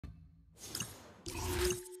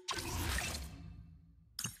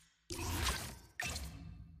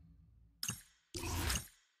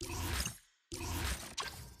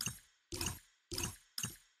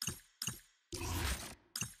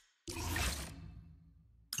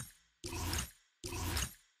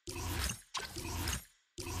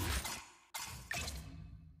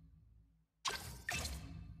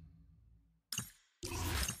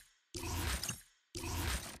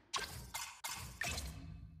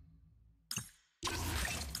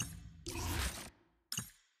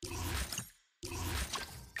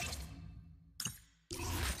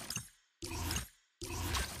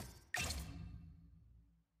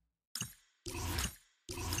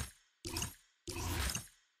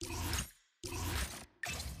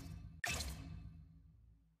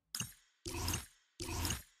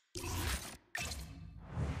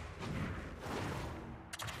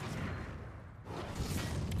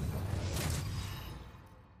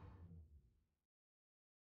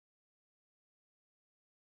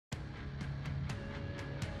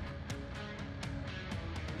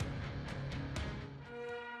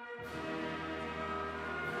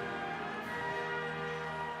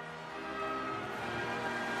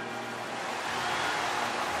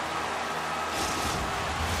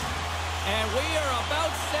we are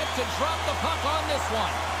about set to drop the puck on this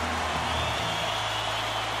one.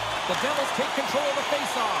 The Devils take control of the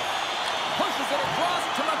faceoff. Pushes it across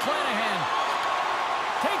to McClanahan.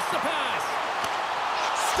 Takes the pass.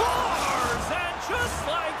 Scores! And just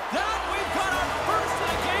like that, we've got our first of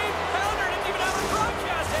the game. Pounder didn't even have a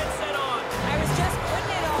broadcast headset on. I was just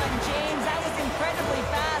putting it on, James. That was incredibly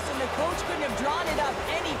fast, and the coach couldn't have drawn it up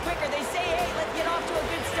any quicker. They say, hey, let's get off to a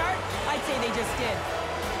good start. I'd say they just did.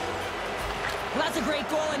 Well, that's a great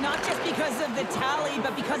goal, and not just because of the tally,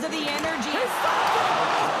 but because of the energy. He stopped it!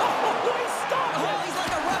 Oh, he stopped it! Oh, he's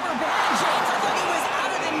like a rubber band, James. I thought he was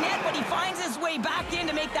out of the net, but he finds his way back in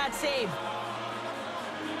to make that save.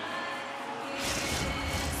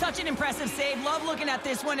 Such an impressive save. Love looking at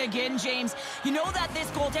this one again, James. You know that this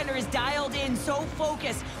goaltender is dialed in, so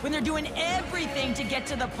focused when they're doing everything to get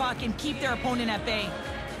to the puck and keep their opponent at bay.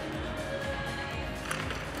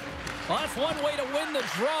 Well, that's one way to win the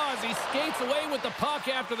draw as he skates away with the puck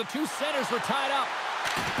after the two centers were tied up.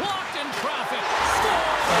 Blocked in traffic.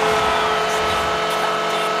 Scores!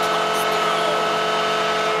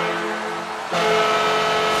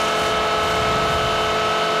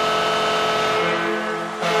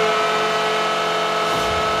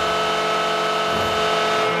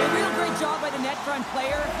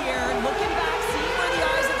 Player here, looking back, seeing where the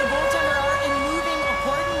eyes of the goaltender are and moving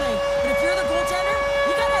accordingly. But if you're the goaltender,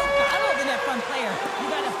 you got to outbattle the net front player. You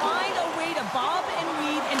got to find a way to bob and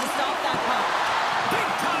weave and to stop that puck. Big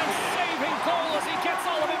time saving goal as he gets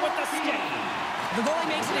all of it with the stick. The goalie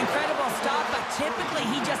makes an incredible stop, but typically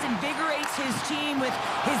he just invigorates his team with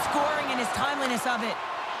his scoring and his timeliness of it.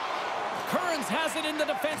 Kearns has it in the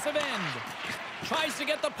defensive end. Tries to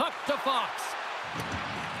get the puck to Fox.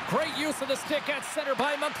 Great use of the stick at center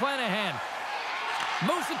by McClanahan.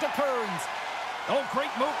 Moves it to Kearns. Oh,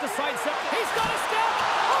 great move to sidestep. He's got a step.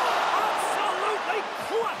 Oh, absolutely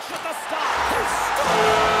clutch at the stop. He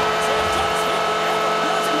scores!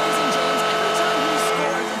 That's amazing, James. Every time he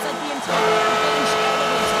scores, it's like the entire bench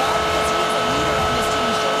elevates. Well, because he is a leader on this team.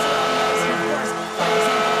 He shows it on the ice, and of course, by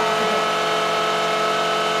example off of it.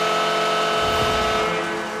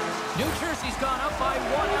 New Jersey's gone up by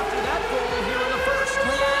one after that goal here in the first.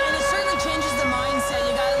 Well, yeah, and it certainly changes the mindset.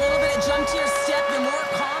 You got a little bit of jump to your step. You're more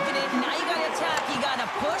confident. Now you got to attack. You got to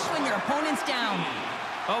push when your opponent's down.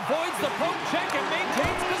 Avoids the poke check and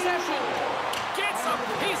maintains possession. Gets a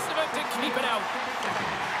piece of it to keep it out.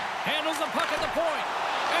 Handles the puck at the point.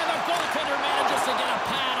 And the goaltender manages to get a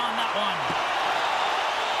pad on that one.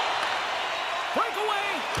 Breakaway.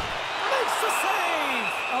 Makes the save.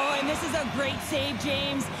 Oh, and this is a great save,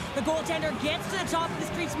 James. The goaltender gets to the top of the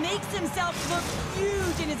crease, makes himself look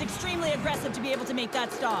huge, and is extremely aggressive to be able to make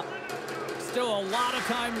that stop. Still a lot of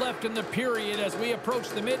time left in the period as we approach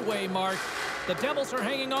the midway mark. The Devils are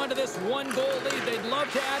hanging on to this one-goal lead. They'd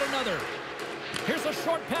love to add another. Here's a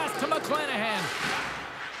short pass to McClanahan.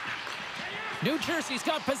 New Jersey's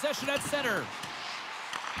got possession at center.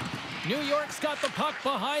 New York's got the puck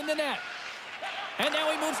behind the net. And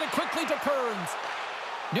now he moves it quickly to Kearns.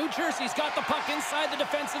 New Jersey's got the puck inside the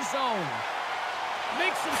defensive zone.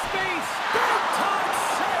 Makes some space. Big time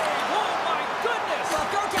save. Oh, my goodness. Well,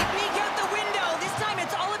 go technique out the window. This time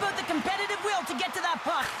it's all about the competitive will to get to that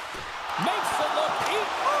puck. Makes it look easy.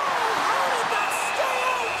 Oh, how did that stay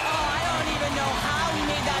out? Oh, I don't even know how he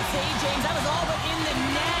made that save, James. That was all but in the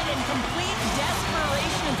net and complete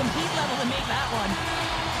desperation and complete level to make that one.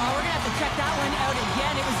 Oh, we're going to have to check that one out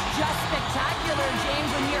again. It was just spectacular, James.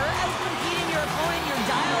 When you're out-competing your opponent, you're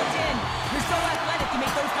dialed in. You're so athletic to make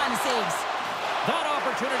those kind of saves. That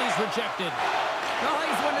opportunity's rejected. Oh,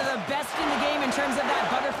 he's one of the best in the game in terms of that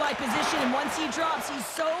butterfly position. And once he drops, he's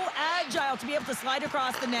so agile to be able to slide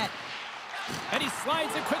across the net. And he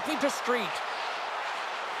slides it quickly to Street.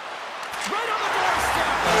 Right on the doorstep.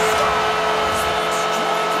 Scores!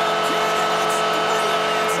 Strikeout candidates. 3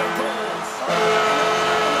 unanswered goals.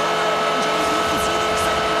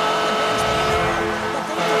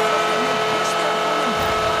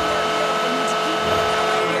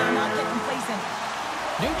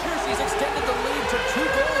 New Jersey's extended the lead to 2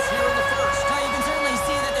 goals here in the first. Now you can certainly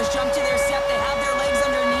see that there's jump to their step. They have their legs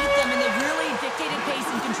underneath them, and they've really dictated pace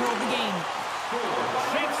and controlled the game.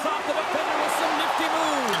 Shakes off the defender with some nifty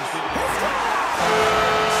moves.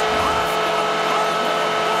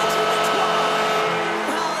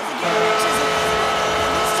 Well, it's a game of inches,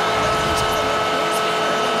 and this time those inches are working in his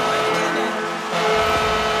favor. They're right into the net.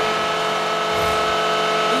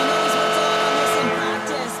 You know he's worked a lot on this in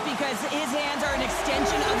practice because his hands are an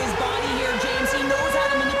extension of his body here, James. He knows how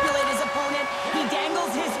to manipulate his opponent. He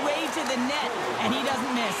dangles his way to the net, and he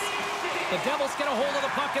doesn't miss. The Devils get a hold of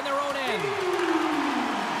the puck in their own end.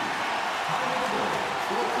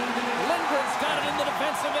 Lindgren's got it in the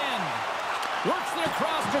defensive end. Works it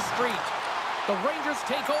across the street. The Rangers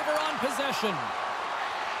take over on possession.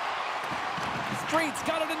 Street's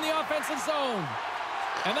got it in the offensive zone.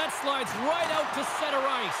 And that slides right out to center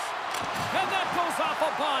ice. And that goes off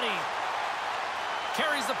a body.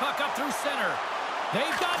 Carries the puck up through center.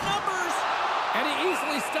 They've got numbers. And he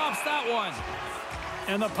easily stops that one.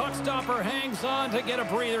 And the puck stopper hangs on to get a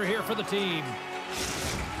breather here for the team.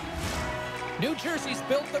 New Jersey's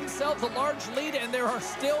built themselves a large lead, and there are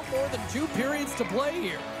still more than 2 periods to play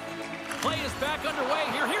here. Play is back underway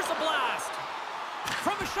here. Here's a blast.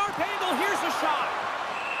 From a sharp angle, here's a shot.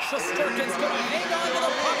 Shesterkin's going to hang on to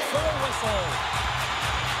the puck for a whistle.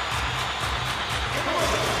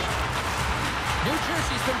 New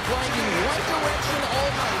Jersey's been playing in one direction all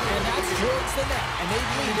night, and that's towards the net, and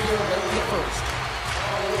they've lead here late in the first.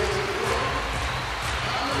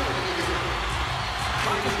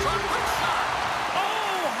 Puck is dropped, quick shot.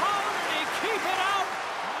 Oh, how did he keep it out?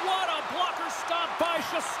 What a blocker stop by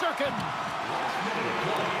Shesterkin.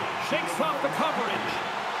 Shakes off the coverage.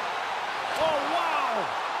 Oh, wow.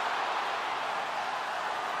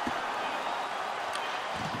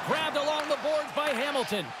 Grabbed along the boards by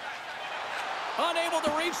Hamilton. Unable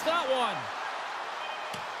to reach that one.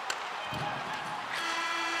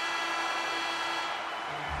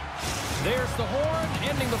 There's the horn,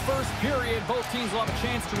 ending the first period. Both teams will have a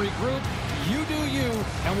chance to regroup. You do you,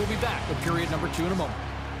 and we'll be back with period number 2 in a moment.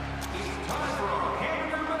 It's time for our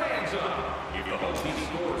hamburger bonanza. If the whole team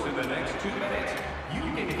scores in the next 2 minutes, you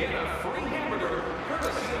can get a free hamburger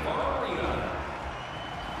courtesy of our arena.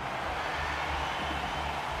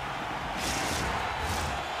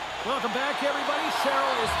 Welcome back, everybody.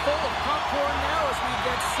 Cheryl is full of popcorn now as we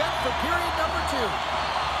get set for period number 2.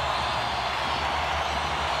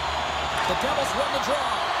 The Devils run the draw.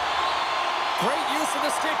 Great use of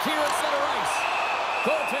the stick here at center ice.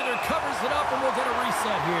 Goaltender covers it up, and we'll get a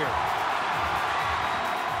reset here.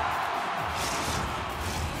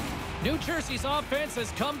 New Jersey's offense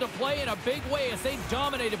has come to play in a big way as they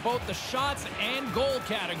dominated both the shots and goal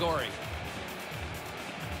category.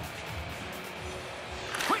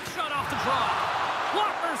 Quick shot off the draw.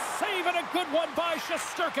 Blocker save, and a good one by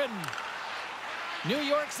Shesterkin. New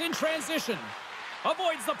York's in transition.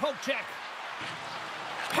 Avoids the poke check.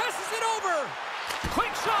 Passes it over.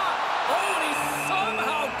 Quick shot. Oh, and he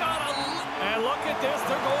somehow got a... And look at this.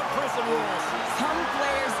 They're going prison rules. Some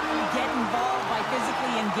players get involved by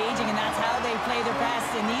physically engaging, and that's how they play their best.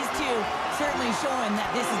 And these two certainly showing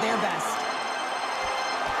that this is their best.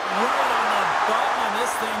 Right on the button, and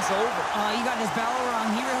this thing's over. He got his bell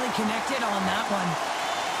wrong. He really connected on that one.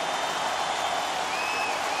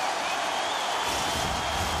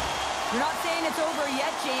 You're not saying it's over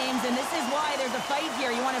yet, James, and this is why there's a fight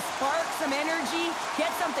here. You want to spark some energy,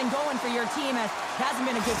 get something going for your team. It hasn't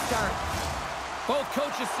been a good start. Both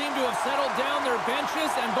coaches seem to have settled down their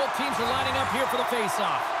benches, and both teams are lining up here for the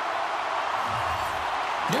face-off.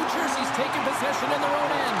 New Jersey's taking possession in their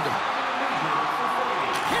own end.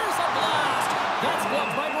 Here's a blast. That's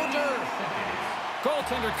blocked by Brodeur.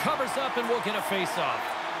 Goaltender covers up, and we'll get a face-off.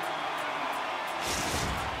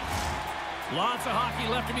 Lots of hockey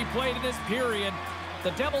left to be played in this period.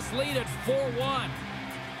 The Devils lead at 4-1.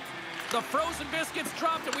 The frozen biscuits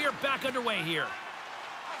dropped, and we are back underway here.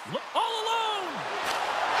 All alone!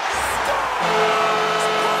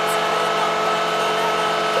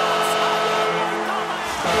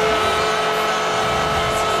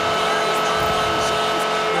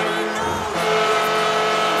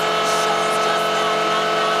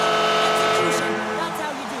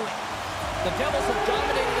 The Devils have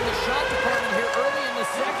dominated in the shot department here early in the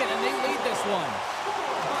second, and they lead this one.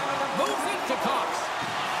 Moves into Cox.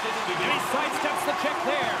 And he sidesteps the check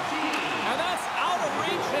there. And that's out of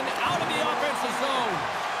reach and out of the offensive zone.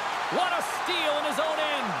 What a steal in his own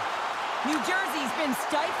end. New Jersey's been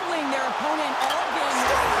stifling their opponent all game.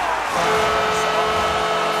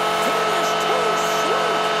 Finish too soon.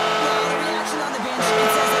 Well, the reaction on the bench, it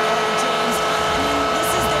says it all, James. I mean, this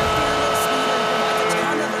is their fearless leader who provides a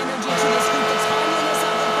ton of energy to this group. The timeliness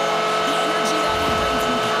of the goal, the energy that he brings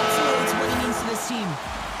encapsulates what he means to this team.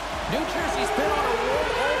 New Jersey's been on a roll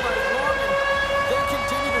all night long, and they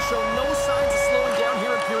continue to show no signs of slowing down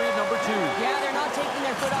here in period number 2. Yeah, they're not taking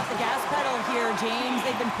their foot off the gas pedal here, James.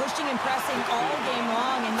 They've been pushing and pressing all game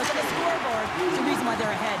long, and look at the scoreboard. It's the reason why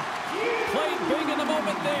they're ahead. Played big in the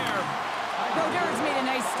moment there. Brodeur's made a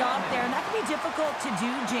nice stop there, and that can be difficult to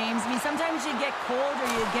do, James. I mean, sometimes you get cold or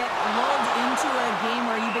you get lulled into a game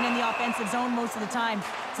where you've been in the offensive zone most of the time.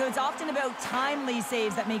 So it's often about timely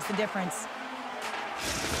saves that makes the difference.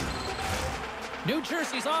 New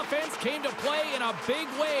Jersey's offense came to play in a big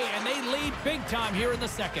way, and they lead big time here in the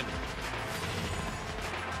second.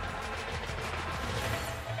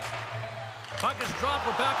 Puck is dropped.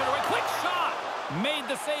 We're back underway. Quick shot. Made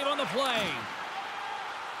the save on the play.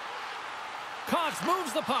 Cox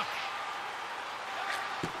moves the puck.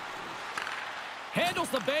 Handles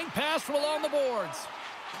the bank pass from along the boards.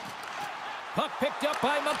 Puck picked up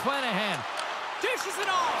by McClanahan. Dishes it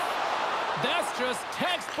off. That's just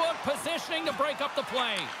textbook positioning to break up the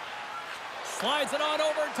play. Slides it on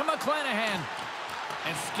over to McClanahan.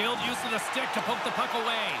 And skilled use of the stick to poke the puck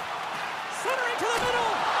away. Centering to the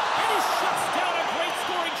middle. And he shuts down a great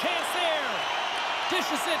scoring chance there.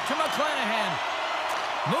 Dishes it to McClanahan.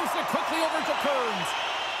 Moves it quickly over to Kearns.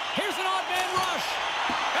 Here's an odd man rush.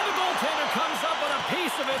 And the goaltender comes up with a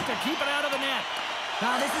piece of it to keep it out of the net.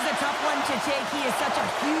 Now, this is a tough one to take. He is such a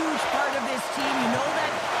huge part of this team. You know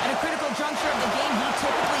that at a critical juncture of the game, he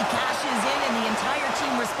typically cashes in, and the entire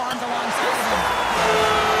team responds alongside of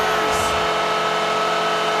him.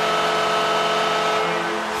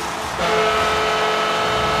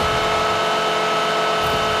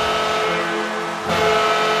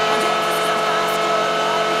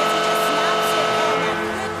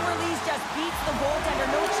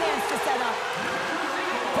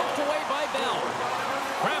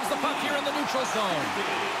 Zone.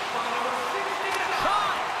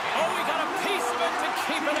 Shot! Oh, he got a piece of it to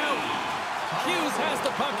keep it out. Hughes has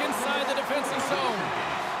the puck inside the defensive zone.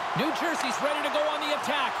 New Jersey's ready to go on the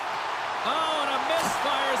attack. Oh, and a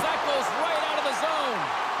misfire as that goes right out of the zone.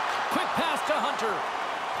 Quick pass to Hunter.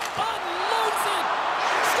 Unloads it!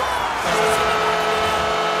 Scores!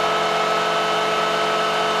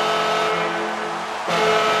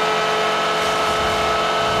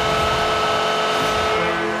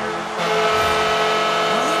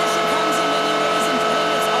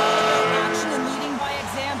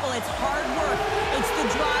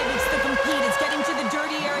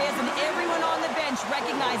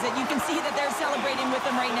 You can see that they're celebrating with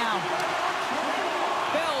him right now.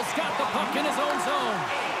 Bell's got the puck in his own zone.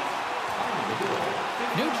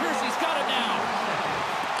 New Jersey's got it now.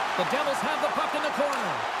 The Devils have the puck in the corner.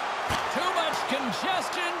 Too much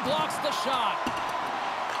congestion blocks the shot.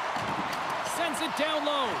 Sends it down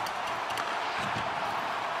low.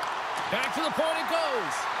 Back to the point it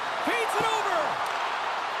goes. Feeds it over.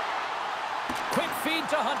 Quick feed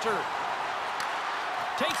to Hunter.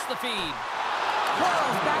 Takes the feed.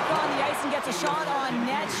 Quarles back on the ice and gets a shot on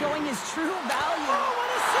net, showing his true value. Oh,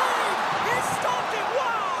 what a save! He stopped it!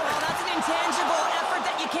 Wow! Well, that's an intangible effort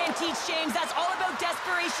that you can't teach, James. That's all about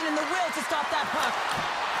desperation and the will to stop that puck.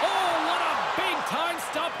 Oh, what a big-time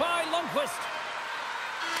stop by Lundqvist.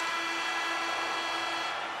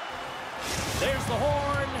 There's the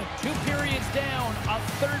horn. 2 periods down, a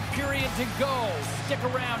 3rd period to go. Stick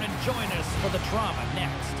around and join us for the drama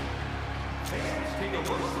next. Fans, take a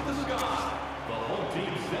look to the sky. The whole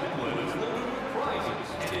team Zeppelin is loaded with prizes,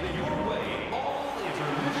 headed your way all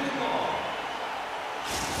intermission long.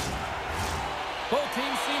 Both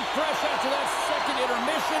teams seem fresh after that second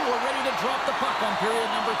intermission. We're ready to drop the puck on period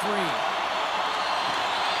number 3.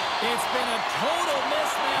 It's been a total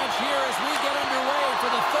mismatch here as we get underway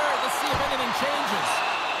for the 3rd. Let's see if anything changes.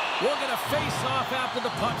 We're going to face off after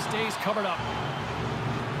the puck stays covered up.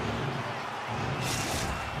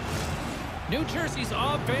 New Jersey's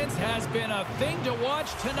offense has been a thing to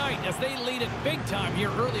watch tonight as they lead it big time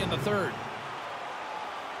here early in the 3rd.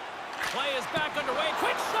 Play is back underway.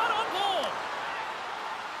 Quick shot on goal.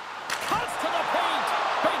 Cuts to the paint.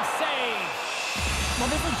 Big save.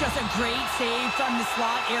 Well, this is just a great save from the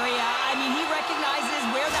slot area. I mean, he recognizes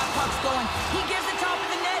where that puck's going. He gives it top of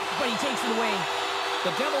the net, but he takes it away.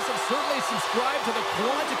 The Devils have certainly subscribed to the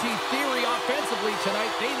quantity theory offensively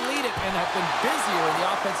tonight. They lead it and have been busier in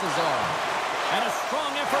the offensive zone. And a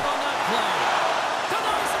strong effort on that play.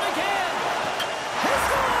 Denies him again. He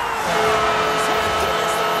scores!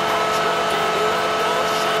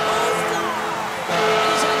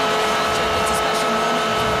 Anytime you get a hat trick, it's a special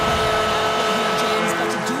moment for a player and athlete here, James. But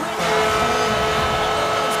to do it at home and have all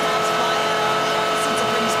of those caps flying out on the ice, it's a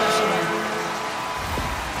pretty special one.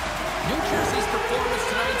 New Jersey's performance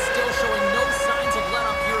tonight still showing no signs of let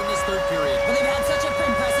up here in this 3rd period. Well, they've had such an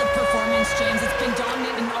impressive performance, James. It's been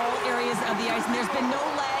dominant in all areas of the ice, and there's been no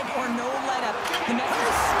lag or no let up. The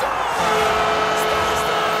message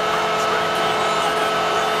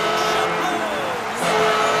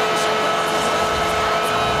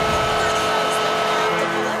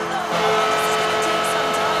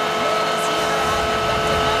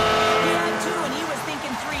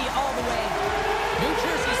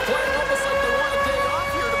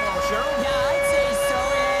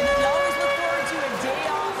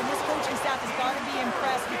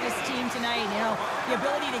the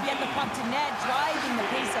ability to get the puck to net, driving the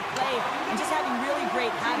pace of play, and just having really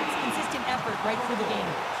great habits, consistent effort right through the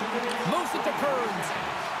game. Moves it to Kearns.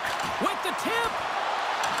 With the tip.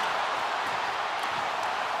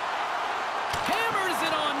 Hammers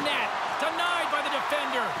it on net. Denied by the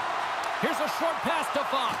defender. Here's a short pass to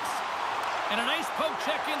Fox. And a nice poke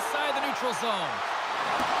check inside the neutral zone.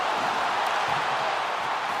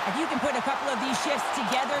 If you can put a couple of these shifts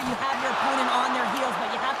together, you have your opponent on their heels, but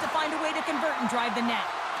you have to find a way to convert and drive the net.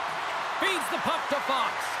 Feeds the puck to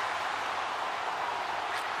Fox.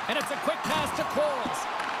 And it's a quick pass to Quarles.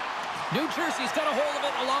 New Jersey's got a hold of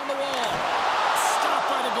it along the wall. Stopped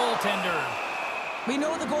by the goaltender. We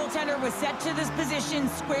know the goaltender was set to this position,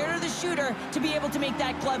 square to the shooter, to be able to make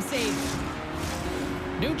that glove save.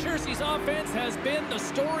 New Jersey's offense has been the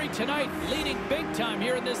story tonight, leading big time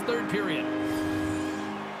here in this third period.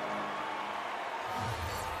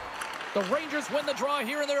 The Rangers win the draw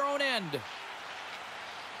here in their own end.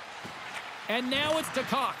 And now it's to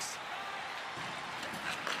Cox.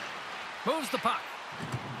 Moves the puck.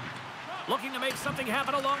 Looking to make something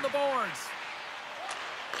happen along the boards.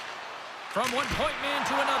 From one point man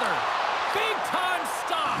to another. Big time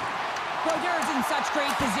stop. Brodeur is in such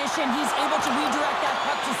great position. He's able to redirect that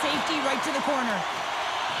puck to safety right to the corner.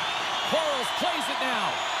 Quarles plays it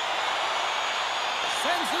now.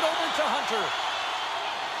 Sends it over to Hunter.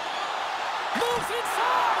 Moves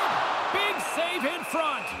inside! Big save in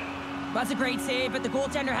front. That's a great save, but the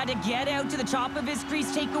goaltender had to get out to the top of his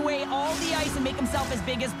crease, take away all the ice, and make himself as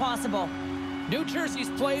big as possible. New Jersey's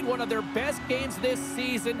played one of their best games this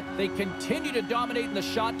season. They continue to dominate in the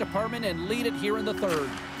shot department and lead it here in the third.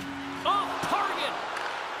 Off target!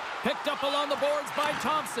 Picked up along the boards by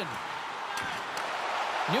Thompson.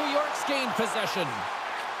 New York's gained possession.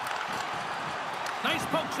 Nice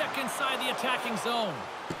poke check inside the attacking zone.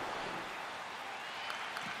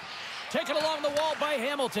 Taken along the wall by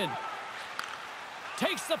Hamilton.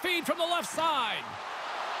 Takes the feed from the left side.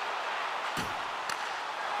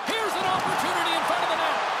 Here's an opportunity in front of the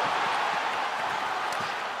net.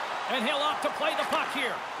 And he'll opt to play the puck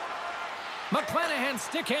here. McClanahan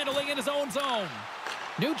stick handling in his own zone.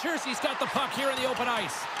 New Jersey's got the puck here in the open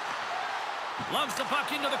ice. Loves the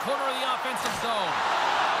puck into the corner of the offensive zone.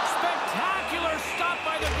 Spectacular stop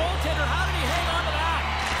by the goaltender. How did he hang on to that?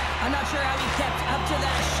 I'm not sure how he kept up to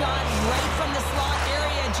that shot right from the slot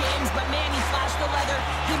area, James, but man, he flashed the leather.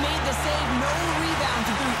 He made the save, no rebound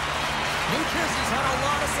to boot. New Jersey's had a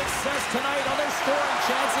lot of success tonight on their scoring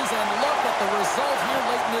chances, and look at the result here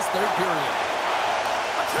late in this third period.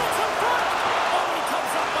 A chance in front! Oh, he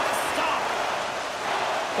comes up with a stop.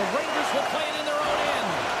 The Rangers will play it in their own end.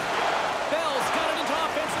 Bell's got it into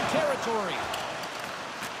offensive territory.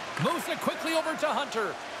 Moves it quickly over to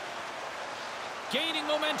Hunter. Gaining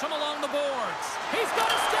momentum along the boards. He's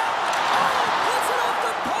got a step. Oh, hits it off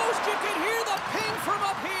the post. You can hear the ping from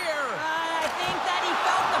up here. I think that he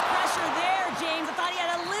felt the pressure there, James. I thought he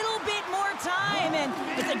had a little bit more time, and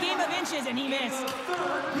it's a game of inches, and he missed.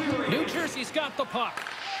 New Jersey's got the puck.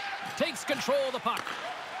 Takes control of the puck.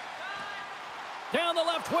 Down the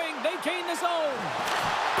left wing, they gain the zone.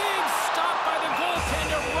 Big stop by the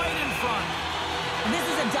goaltender right in front. And this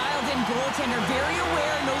is a dialed-in goaltender, very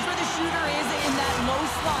aware, knows where the shooter is in that low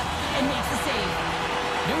slot, and makes the save.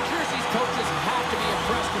 New Jersey's coaches have to be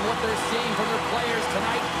impressed with what they're seeing from their players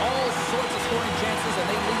tonight. All sorts of scoring chances, and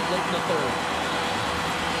they lead late in the third.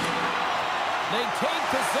 They take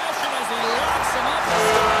possession as he locks him up.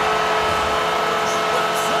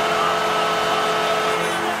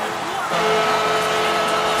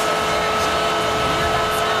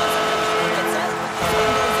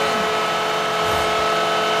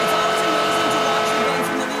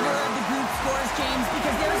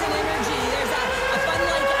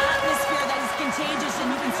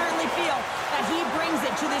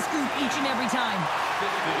 To this group each and every time.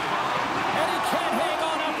 And he can't hang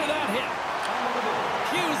on after that hit.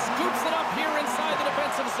 Hughes scoops it up here inside the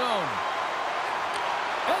defensive zone.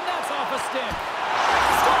 And that's off a stick.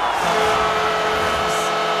 Scores!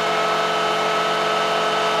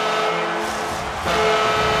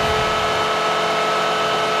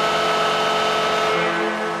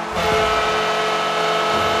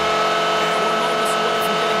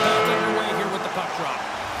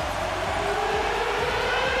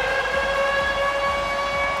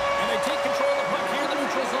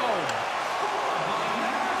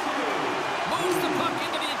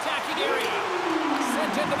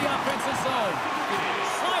 Into the offensive zone.